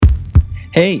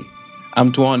Hey, I'm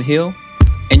Dwan Hill,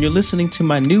 and you're listening to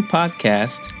my new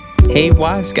podcast, Hey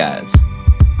Wise Guys,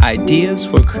 ideas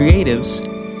for creatives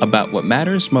about what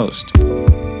matters most.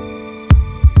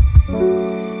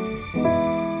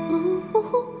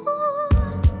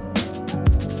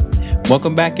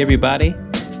 Welcome back, everybody.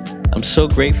 I'm so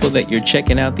grateful that you're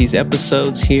checking out these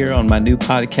episodes here on my new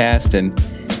podcast, and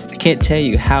I can't tell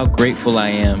you how grateful I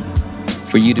am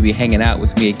for you to be hanging out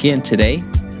with me again today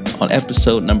on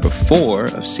episode number 4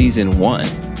 of season 1.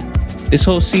 This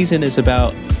whole season is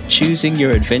about choosing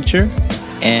your adventure,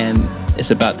 and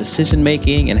it's about decision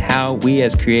making and how we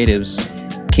as creatives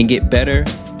can get better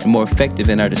and more effective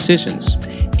in our decisions.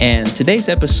 And today's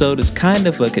episode is kind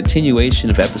of a continuation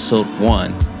of episode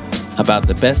 1 about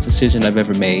the best decision I've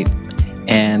ever made.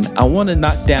 And I want to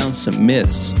knock down some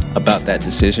myths about that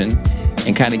decision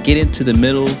and kind of get into the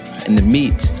middle and the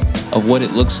meat of what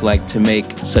it looks like to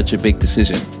make such a big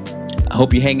decision. I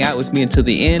hope you hang out with me until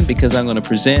the end, because I'm going to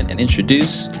present and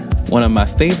introduce one of my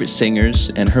favorite singers,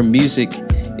 and her music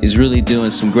is really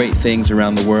doing some great things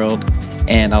around the world.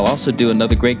 And I'll also do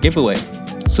another great giveaway.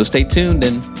 So stay tuned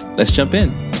and let's jump in.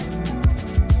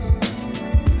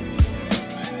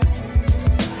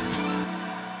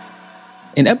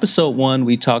 In episode 1,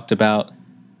 we talked about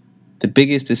the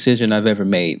biggest decision I've ever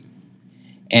made.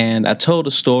 And I told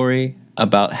a story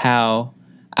about how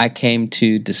I came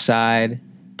to decide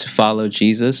to follow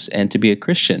Jesus and to be a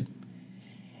Christian.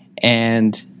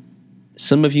 And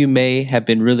some of you may have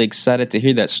been really excited to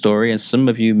hear that story, and some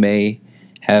of you may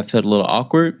have felt a little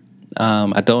awkward.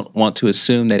 I don't want to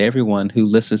assume that everyone who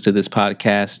listens to this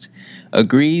podcast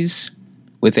agrees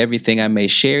with everything I may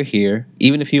share here,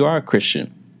 even if you are a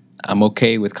Christian. I'm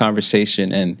okay with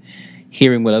conversation and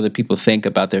hearing what other people think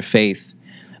about their faith.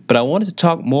 But I wanted to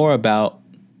talk more about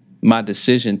my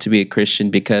decision to be a Christian,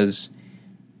 because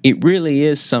it really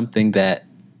is something that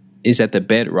is at the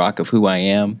bedrock of who I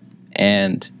am,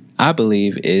 and I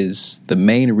believe is the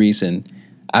main reason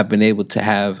I've been able to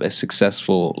have a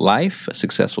successful life, a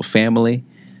successful family,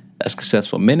 a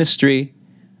successful ministry,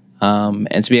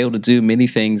 and to be able to do many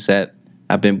things that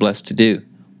I've been blessed to do.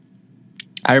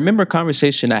 I remember a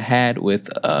conversation I had with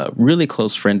a really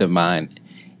close friend of mine,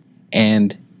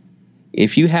 and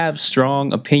if you have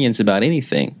strong opinions about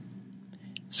anything,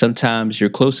 sometimes your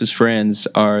closest friends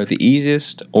are the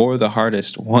easiest or the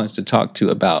hardest ones to talk to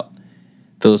about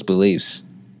those beliefs.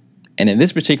 And in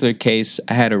this particular case,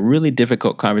 I had a really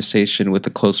difficult conversation with a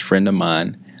close friend of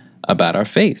mine about our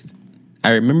faith.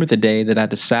 I remember the day that I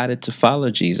decided to follow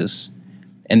Jesus,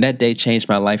 and that day changed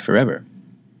my life forever.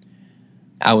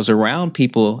 I was around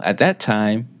people at that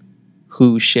time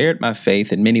who shared my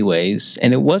faith in many ways,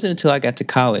 and it wasn't until I got to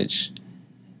college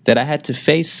that I had to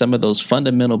face some of those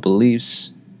fundamental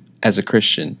beliefs as a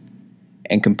Christian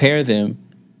and compare them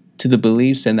to the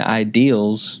beliefs and the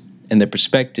ideals and the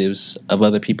perspectives of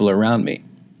other people around me,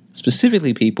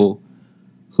 specifically people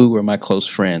who were my close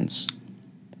friends.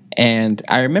 And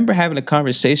I remember having a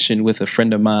conversation with a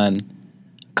friend of mine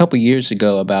a couple years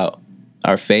ago about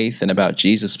our faith and about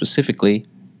Jesus specifically,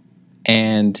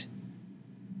 and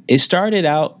it started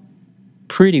out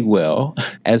pretty well,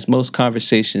 as most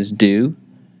conversations do.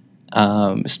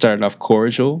 It started off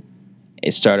cordial.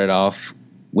 It started off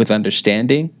with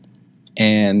understanding,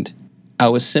 and I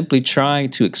was simply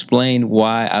trying to explain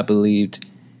why I believed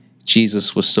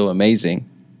Jesus was so amazing.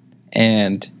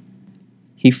 And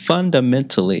he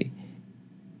fundamentally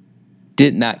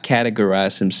did not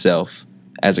categorize himself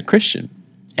as a Christian.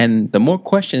 And the more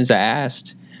questions I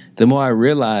asked, the more I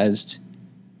realized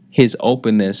his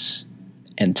openness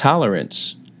and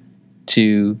tolerance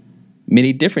to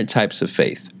many different types of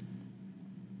faith.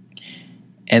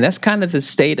 And that's kind of the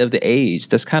state of the age.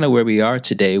 That's kind of where we are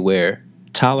today, where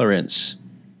tolerance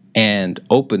and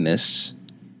openness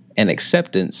and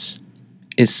acceptance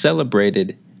is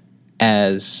celebrated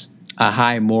as a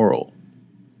high moral.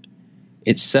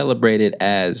 It's celebrated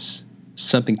as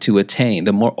something to attain.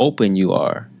 The more open you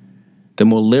are, the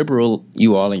more liberal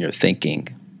you are in your thinking,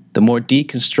 the more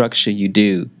deconstruction you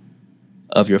do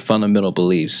of your fundamental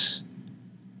beliefs,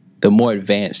 the more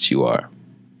advanced you are.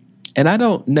 And I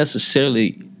don't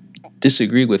necessarily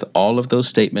disagree with all of those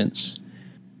statements.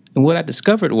 And what I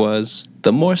discovered was,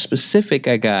 the more specific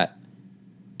I got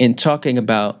in talking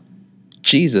about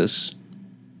Jesus,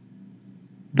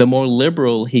 the more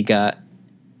liberal he got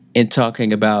in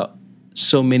talking about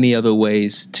so many other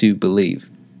ways to believe.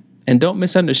 And don't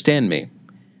misunderstand me.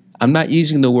 I'm not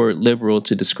using the word liberal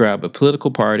to describe a political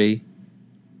party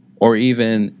or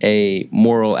even a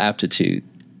moral aptitude.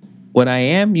 What I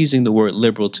am using the word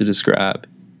liberal to describe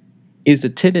is a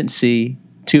tendency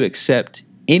to accept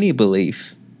any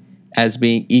belief as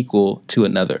being equal to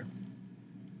another.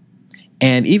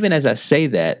 And even as I say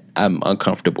that, I'm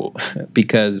uncomfortable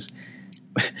because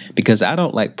I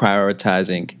don't like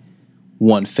prioritizing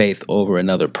one faith over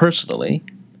another personally.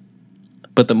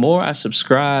 But the more I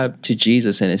subscribe to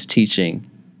Jesus and his teaching,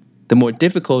 the more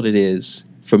difficult it is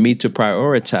for me to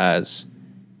prioritize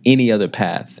any other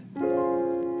path.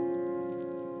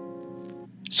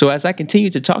 So as I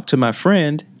continued to talk to my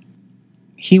friend,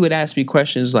 he would ask me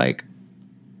questions like,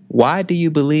 why do you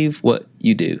believe what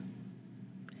you do?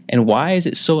 And why is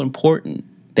it so important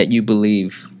that you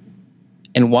believe?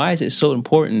 And why is it so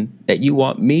important that you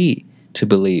want me to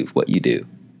believe what you do?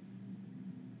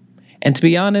 And to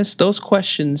be honest, those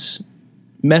questions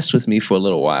messed with me for a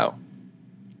little while.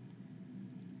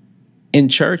 In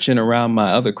church and around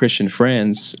my other Christian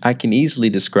friends, I can easily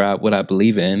describe what I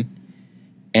believe in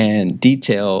and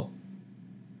detail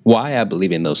why I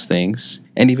believe in those things,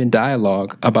 and even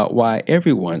dialogue about why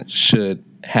everyone should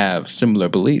have similar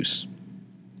beliefs.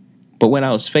 But when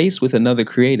I was faced with another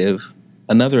creative,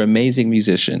 another amazing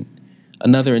musician,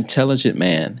 another intelligent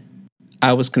man,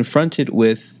 I was confronted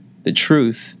with the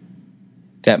truth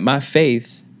that my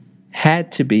faith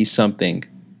had to be something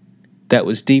that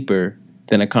was deeper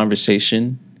than a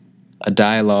conversation, a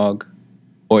dialogue,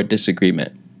 or a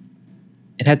disagreement.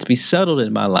 It had to be settled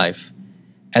in my life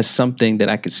as something that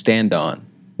I could stand on,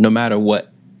 no matter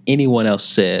what anyone else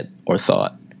said or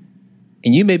thought.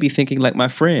 And you may be thinking like my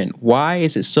friend, why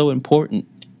is it so important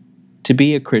to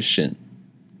be a Christian?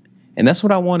 And that's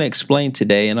what I want to explain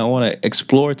today, and I want to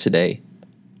explore today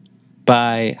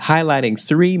by highlighting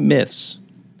 3 myths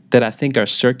that I think are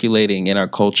circulating in our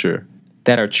culture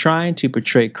that are trying to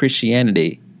portray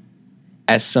Christianity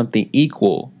as something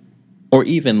equal or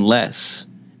even less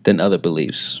than other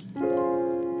beliefs.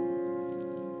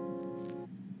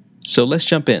 So let's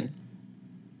jump in.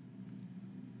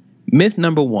 Myth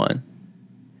number 1,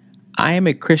 I am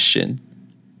a Christian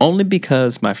only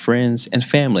because my friends and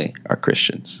family are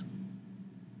Christians.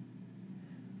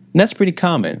 And that's pretty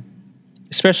common,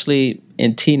 especially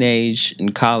in teenage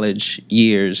and college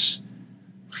years,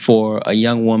 for a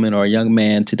young woman or a young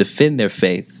man to defend their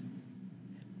faith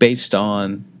based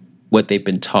on what they've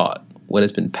been taught, what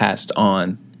has been passed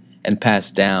on and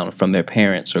passed down from their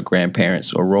parents or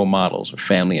grandparents or role models or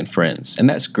family and friends. And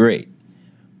that's great.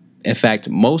 In fact,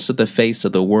 most of the faiths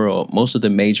of the world, most of the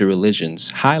major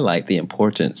religions highlight the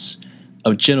importance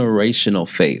of generational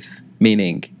faith,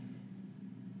 meaning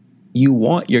you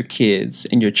want your kids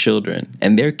and your children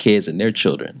and their kids and their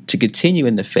children to continue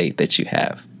in the faith that you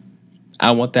have.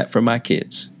 I want that for my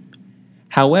kids.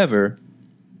 However,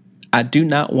 I do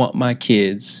not want my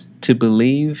kids to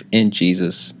believe in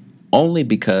Jesus only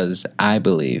because I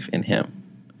believe in him.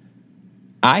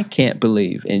 I can't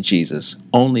believe in Jesus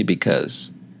only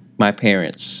because my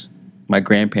parents, my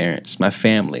grandparents, my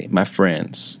family, my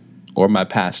friends, or my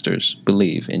pastors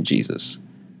believe in Jesus.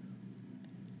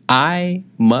 I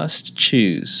must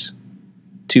choose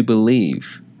to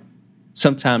believe,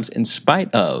 sometimes in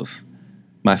spite of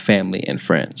my family and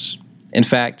friends. In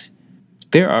fact,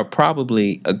 there are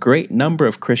probably a great number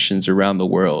of Christians around the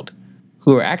world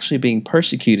who are actually being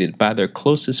persecuted by their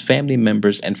closest family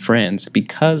members and friends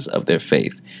because of their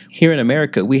faith. Here in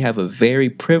America, we have a very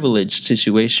privileged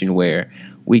situation where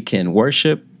we can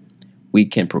worship, we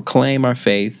can proclaim our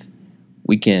faith,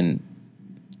 we can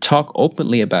talk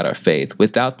openly about our faith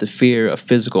without the fear of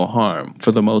physical harm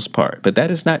for the most part. But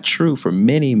that is not true for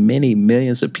many, many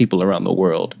millions of people around the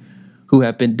world who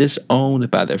have been disowned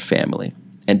by their family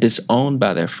and disowned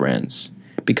by their friends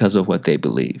because of what they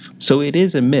believe. So it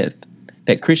is a myth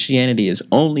that Christianity is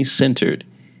only centered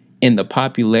in the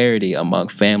popularity among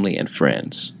family and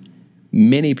friends.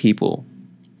 Many people,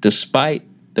 despite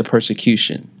the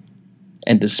persecution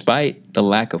and despite the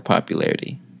lack of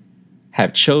popularity,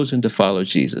 have chosen to follow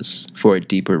Jesus for a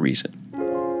deeper reason.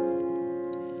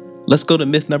 Let's go to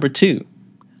myth number 2.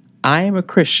 I am a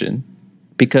Christian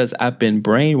because I've been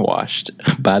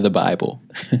brainwashed by the Bible.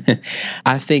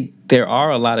 I think there are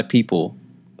a lot of people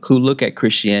who look at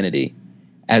Christianity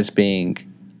as being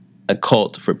a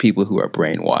cult for people who are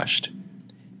brainwashed,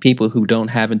 people who don't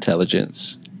have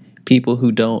intelligence, people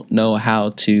who don't know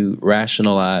how to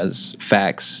rationalize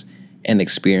facts and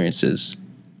experiences,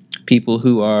 people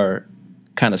who are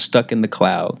kind of stuck in the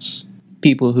clouds,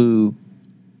 people who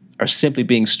are simply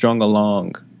being strung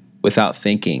along without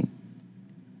thinking.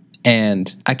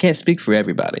 And I can't speak for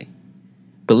everybody,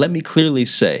 but let me clearly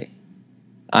say,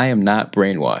 I am not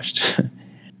brainwashed.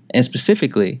 And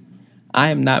specifically, I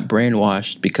am not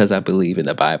brainwashed because I believe in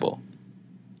the Bible.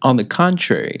 On the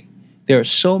contrary, there are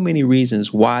so many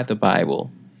reasons why the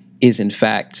Bible is in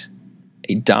fact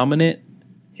a dominant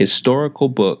historical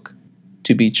book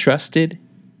to be trusted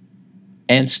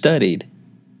and studied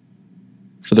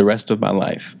for the rest of my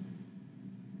life.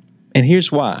 And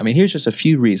here's why. Here's just a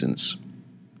few reasons.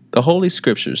 The Holy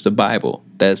Scriptures, the Bible,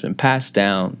 that has been passed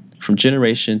down from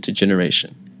generation to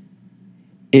generation,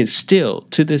 is still,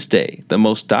 to this day, the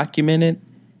most documented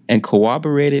and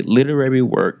corroborated literary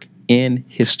work in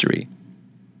history.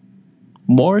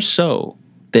 More so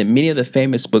than many of the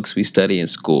famous books we study in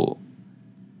school.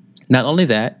 Not only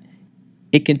that,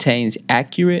 it contains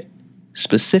accurate,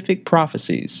 specific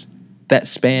prophecies that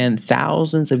span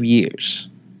thousands of years,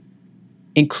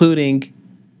 including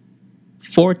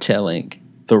foretelling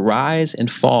the rise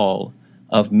and fall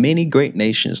of many great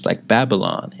nations like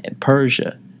Babylon and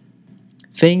Persia.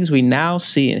 Things we now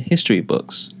see in history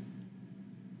books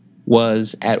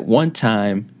was at one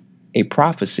time a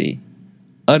prophecy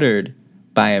uttered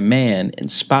by a man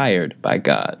inspired by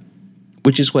God,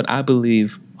 which is what I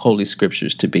believe Holy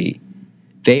Scriptures to be.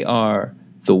 They are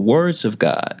the words of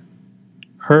God,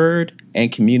 heard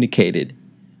and communicated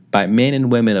by men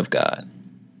and women of God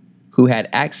who had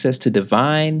access to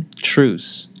divine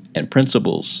truths and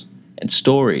principles and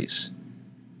stories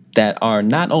that are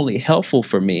not only helpful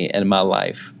for me in my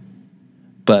life,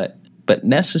 but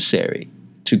necessary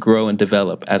to grow and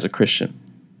develop as a Christian.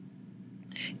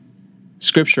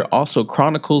 Scripture also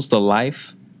chronicles the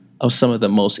life of some of the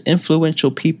most influential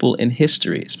people in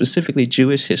history, specifically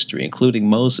Jewish history, including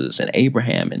Moses and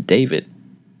Abraham and David.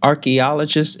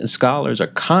 Archaeologists and scholars are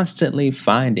constantly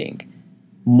finding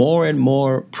more and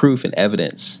more proof and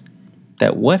evidence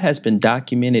that what has been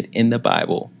documented in the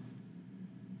Bible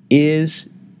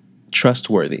is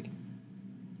trustworthy.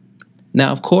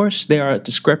 Now, of course, there are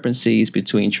discrepancies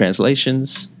between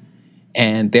translations,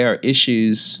 and there are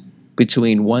issues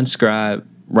between one scribe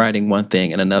writing one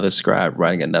thing and another scribe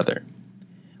writing another.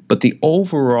 But the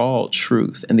overall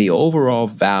truth and the overall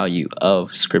value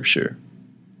of Scripture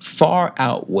far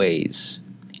outweighs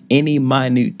any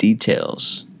minute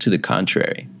details to the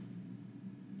contrary.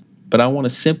 But I want to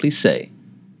simply say,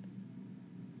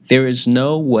 there is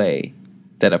no way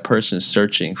that a person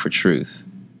searching for truth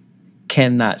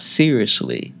cannot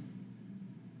seriously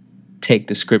take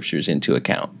the Scriptures into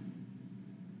account.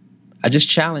 I just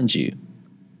challenge you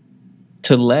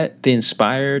to let the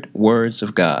inspired words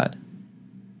of God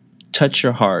touch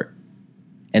your heart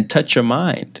and touch your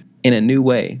mind in a new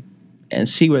way and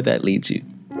see where that leads you.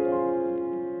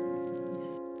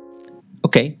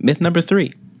 Okay, myth number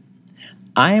 3.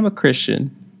 I am a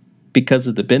Christian because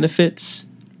of the benefits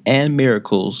and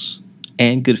miracles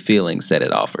and good feelings that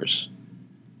it offers.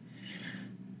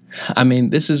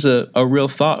 This is a real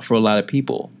thought for a lot of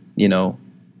people.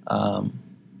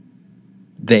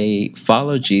 They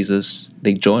follow Jesus,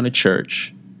 they join a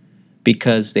church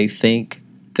because they think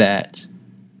that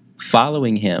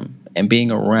following him and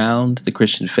being around the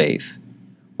Christian faith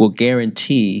will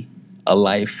guarantee a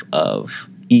life of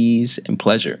ease and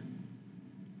pleasure.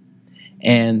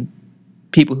 And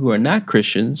people who are not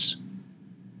Christians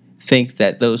think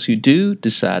that those who do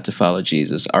decide to follow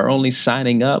Jesus are only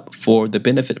signing up for the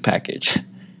benefit package.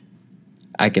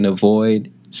 I can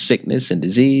avoid sickness and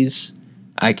disease.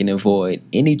 I can avoid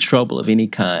any trouble of any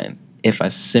kind if I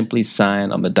simply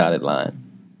sign on the dotted line.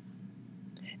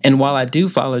 And while I do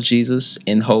follow Jesus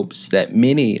in hopes that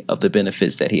many of the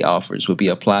benefits that he offers will be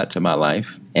applied to my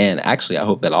life, and actually I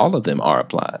hope that all of them are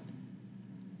applied,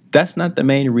 that's not the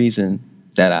main reason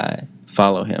that I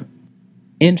follow him.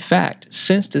 In fact,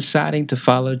 since deciding to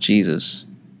follow Jesus,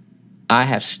 I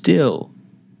have still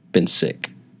been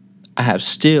sick. I have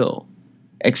still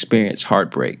experienced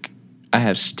heartbreak. I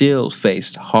have still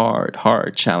faced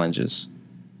hard challenges.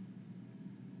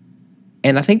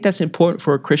 And I think that's important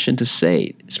for a Christian to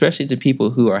say, especially to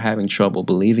people who are having trouble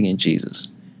believing in Jesus.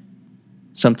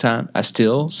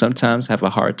 Sometimes have a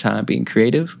hard time being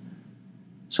creative.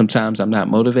 Sometimes I'm not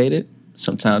motivated.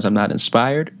 Sometimes I'm not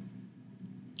inspired.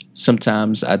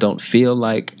 Sometimes I don't feel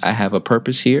like I have a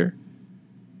purpose here.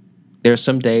 There are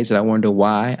some days that I wonder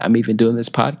why I'm even doing this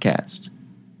podcast.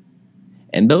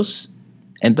 And those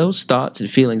thoughts and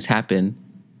feelings happen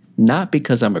not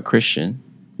because I'm a Christian,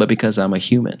 but because I'm a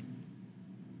human.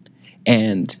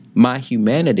 And my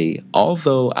humanity,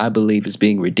 although I believe is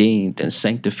being redeemed and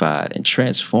sanctified and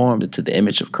transformed into the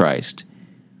image of Christ,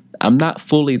 I'm not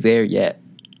fully there yet.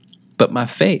 But my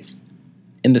faith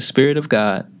in the Spirit of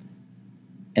God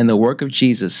and the work of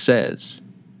Jesus says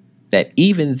that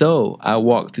even though I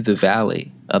walk through the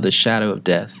valley of the shadow of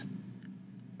death,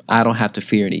 I don't have to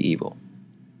fear any evil.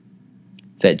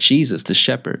 That Jesus, the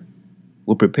shepherd,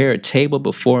 will prepare a table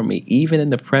before me, even in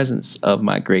the presence of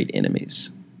my great enemies.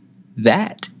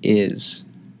 That is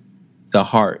the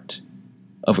heart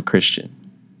of a Christian.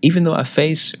 Even though I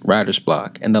face writer's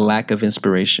block and the lack of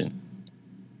inspiration,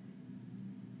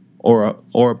 or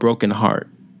a broken heart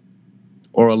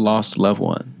or a lost loved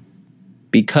one.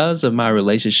 Because of my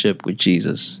relationship with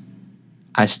Jesus,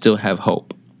 I still have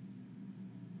hope.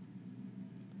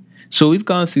 So we've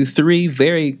gone through 3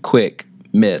 very quick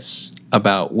myths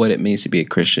about what it means to be a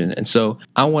Christian. And so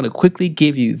I want to quickly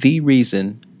give you the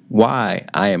reason why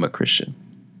I am a Christian.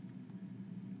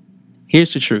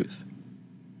 Here's the truth.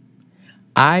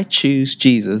 I choose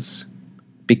Jesus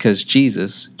because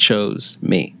Jesus chose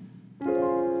me.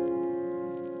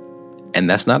 And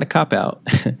that's not a cop-out.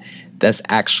 That's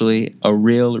actually a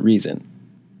real reason.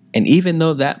 And even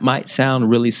though that might sound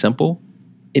really simple,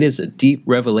 it is a deep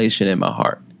revelation in my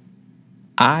heart.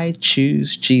 I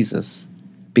choose Jesus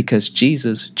because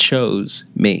Jesus chose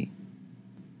me.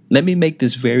 Let me make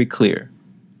this very clear.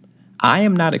 I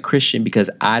am not a Christian because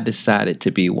I decided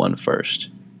to be one first.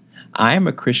 I am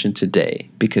a Christian today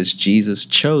because Jesus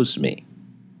chose me.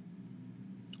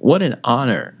 What an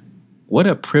honor, what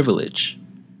a privilege,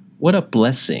 what a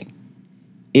blessing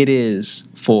it is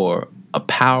for a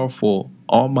powerful,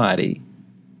 almighty,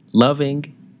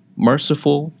 loving,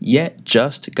 merciful, yet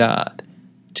just God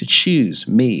to choose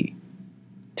me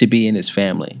to be in his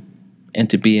family and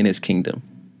to be in his kingdom.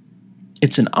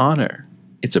 It's an honor,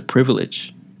 it's a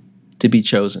privilege to be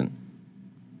chosen.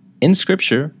 In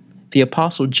Scripture, the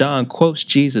Apostle John quotes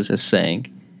Jesus as saying,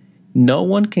 "No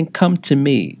one can come to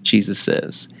me," Jesus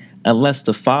says, "unless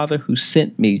the Father who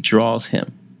sent me draws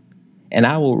him, and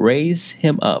I will raise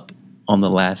him up on the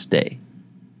last day."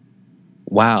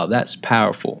 Wow, that's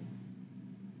powerful.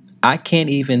 I can't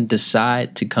even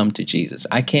decide to come to Jesus.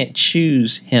 I can't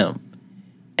choose him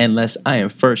unless I am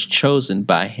first chosen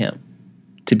by him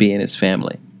to be in his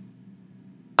family.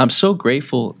 I'm so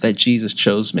grateful that Jesus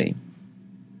chose me.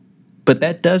 But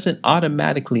that doesn't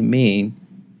automatically mean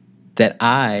that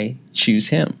I choose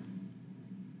him.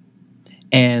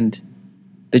 And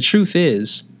the truth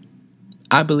is,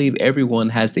 I believe everyone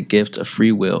has the gift of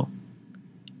free will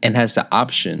and has the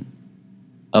option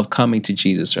of coming to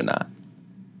Jesus or not.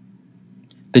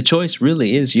 The choice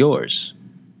really is yours.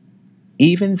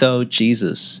 Even though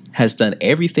Jesus has done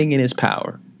everything in his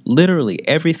power, literally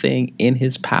everything in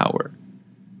his power,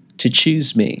 to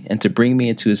choose me and to bring me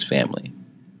into his family,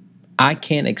 I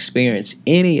can't experience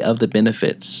any of the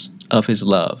benefits of his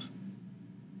love.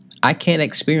 I can't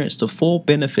experience the full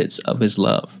benefits of his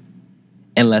love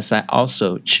unless I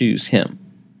also choose him.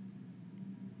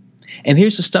 And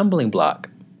here's the stumbling block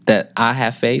that I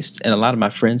have faced and a lot of my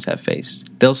friends have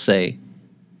faced. They'll say,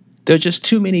 there are just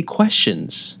too many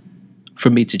questions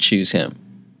for me to choose him.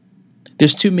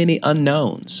 There's too many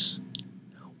unknowns.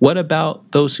 What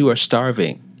about those who are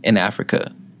starving in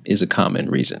Africa is a common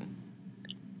reason.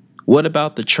 What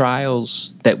about the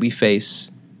trials that we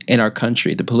face in our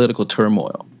country, the political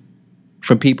turmoil,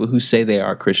 from people who say they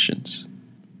are Christians?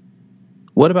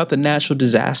 What about the natural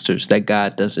disasters that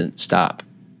God doesn't stop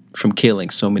from killing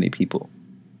so many people?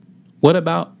 What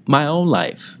about my own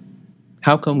life?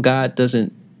 How come God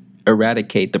doesn't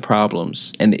eradicate the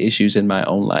problems and the issues in my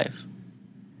own life?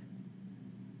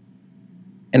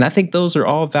 And I think those are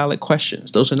all valid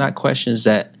questions. Those are not questions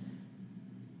that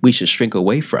we should shrink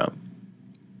away from.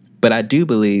 But I do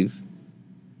believe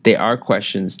they are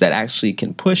questions that actually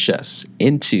can push us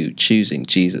into choosing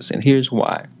Jesus. And here's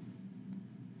why.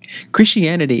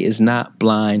 Christianity is not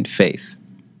blind faith,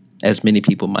 as many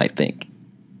people might think.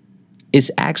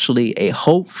 It's actually a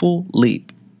hopeful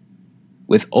leap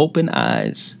with open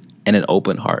eyes and an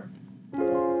open heart.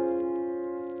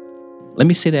 Let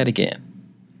me say that again.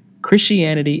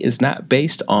 Christianity is not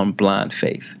based on blind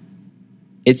faith.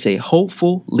 It's a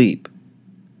hopeful leap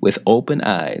with open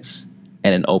eyes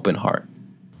and an open heart.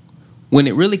 When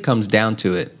it really comes down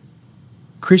to it,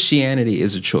 Christianity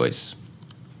is a choice.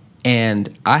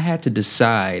 And I had to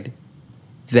decide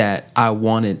that I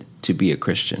wanted to be a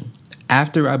Christian.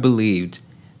 After I believed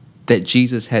that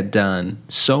Jesus had done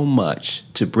so much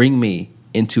to bring me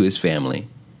into his family,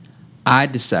 I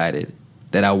decided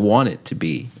that I wanted to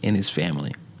be in his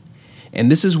family. And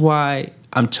this is why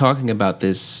I'm talking about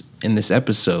this in this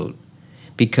episode,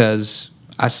 because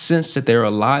I sense that there are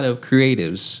a lot of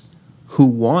creatives who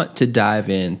want to dive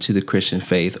into the Christian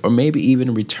faith or maybe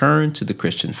even return to the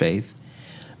Christian faith,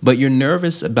 but you're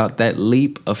nervous about that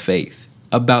leap of faith,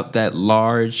 about that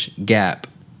large gap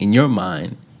in your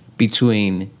mind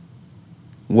between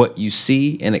what you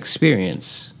see and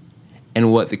experience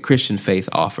and what the Christian faith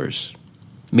offers.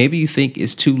 Maybe you think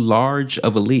it's too large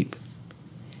of a leap.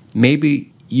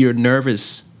 Maybe you're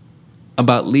nervous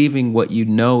about leaving what you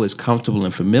know is comfortable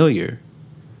and familiar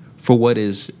for what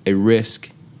is a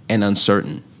risk and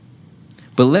uncertain.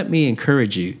 But let me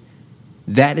encourage you,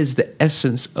 that is the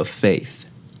essence of faith.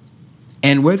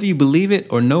 And whether you believe it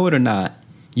or know it or not,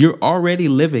 you're already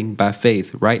living by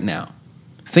faith right now.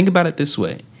 Think about it this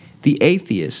way. The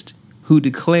atheist who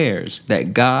declares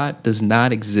that God does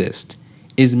not exist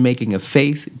is making a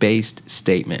faith-based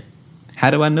statement. How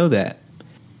do I know that?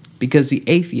 Because the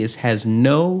atheist has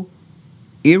no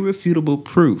irrefutable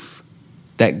proof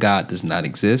that God does not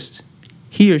exist.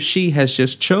 He or she has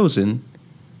just chosen,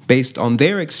 based on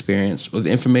their experience or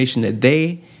the information that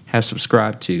they have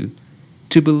subscribed to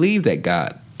believe that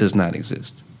God does not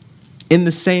exist. In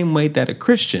the same way that a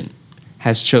Christian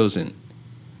has chosen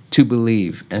to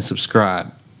believe and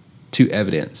subscribe to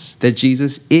evidence that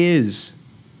Jesus is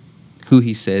who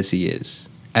he says he is,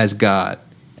 as God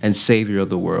and Savior of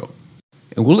the world.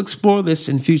 And we'll explore this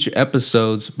in future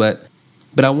episodes, but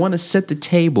I want to set the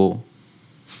table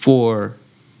for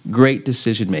great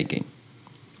decision making.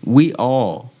 We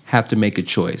all have to make a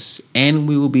choice, and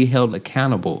we will be held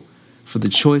accountable for the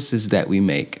choices that we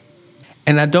make.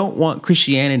 And I don't want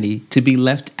Christianity to be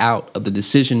left out of the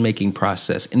decision-making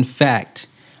process. In fact,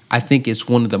 I think it's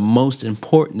one of the most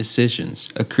important decisions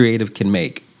a creative can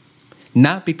make.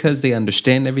 Not because they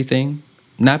understand everything,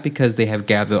 not because they have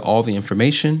gathered all the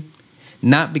information,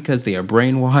 not because they are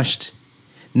brainwashed,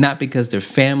 not because their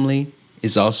family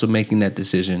is also making that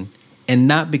decision, and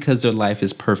not because their life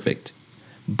is perfect,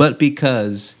 but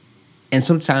because, and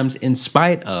sometimes in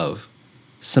spite of,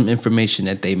 some information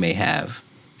that they may have,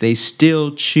 they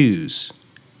still choose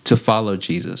to follow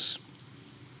Jesus.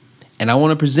 And I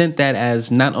want to present that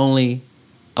as not only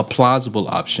a plausible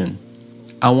option,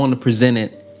 I want to present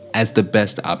it as the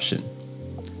best option.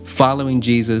 Following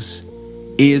Jesus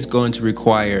is going to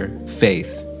require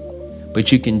faith,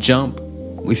 but you can jump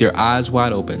with your eyes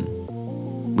wide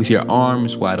open, with your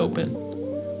arms wide open,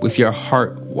 with your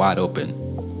heart wide open,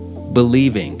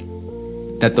 believing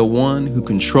that the one who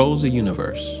controls the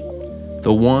universe,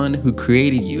 the one who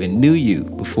created you and knew you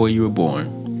before you were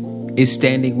born, is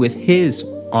standing with his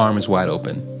arms wide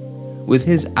open, with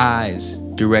his eyes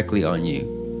directly on you,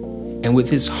 and with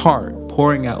his heart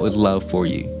pouring out with love for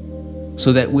you,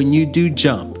 so that when you do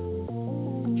jump,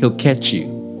 he'll catch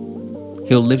you,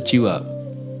 he'll lift you up,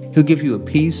 he'll give you a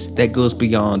peace that goes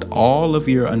beyond all of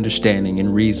your understanding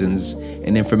and reasons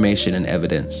and information and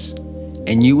evidence.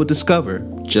 And you will discover,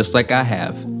 just like I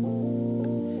have,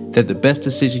 that the best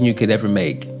decision you could ever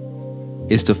make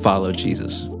is to follow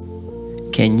Jesus.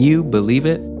 Can you believe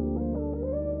it?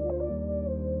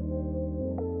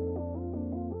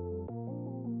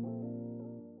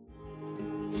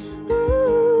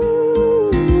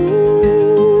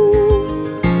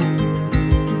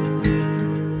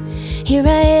 Here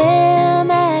I am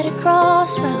at a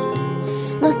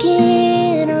crossroad,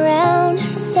 looking around,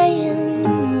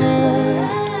 saying,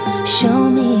 Lord, show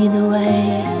me the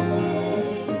way.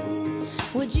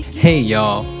 Hey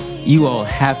y'all, you all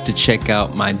have to check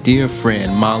out my dear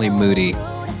friend Molly Moody.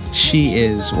 She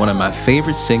is one of my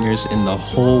favorite singers in the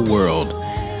whole world.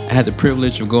 I had the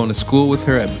privilege of going to school with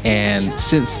her, and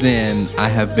since then I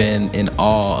have been in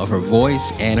awe of her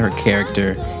voice and her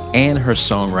character and her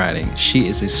songwriting. She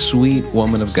is a sweet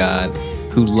woman of God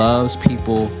who loves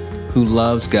people, who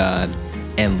loves God,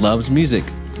 and loves music.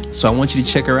 So I want you to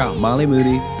check her out, Molly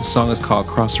Moody. The song is called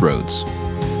Crossroads.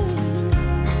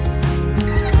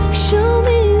 Show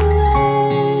me the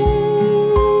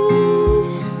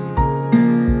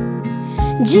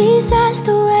way. Jesus,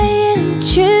 the way and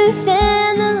the truth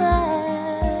and the life.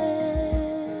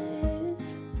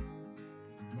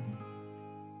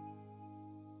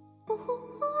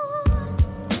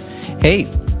 Hey,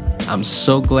 I'm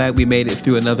so glad we made it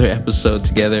through another episode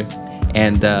together.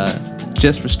 And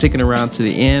just for sticking around to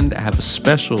the end, I have a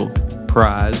special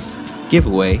prize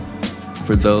giveaway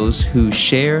for those who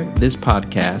share this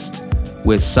podcast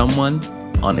with someone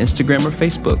on Instagram or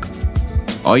Facebook.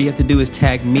 All you have to do is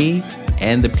tag me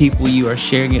and the people you are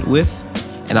sharing it with,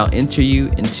 and I'll enter you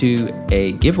into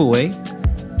a giveaway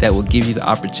that will give you the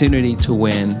opportunity to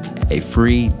win a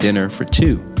free dinner for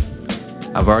two.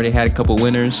 I've already had a couple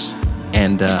winners,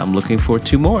 and I'm looking for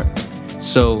two more.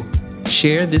 So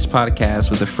share this podcast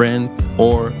with a friend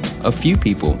or a few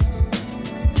people.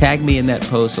 Tag me in that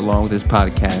post along with this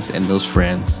podcast and those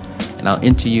friends, and I'll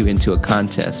enter you into a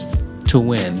contest to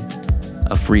win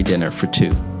a free dinner for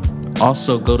two.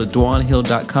 Also, go to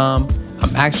DwanHill.com.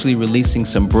 I'm actually releasing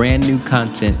some brand new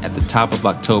content at the top of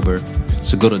October,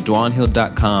 so go to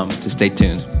DwanHill.com to stay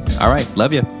tuned. All right,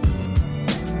 love you.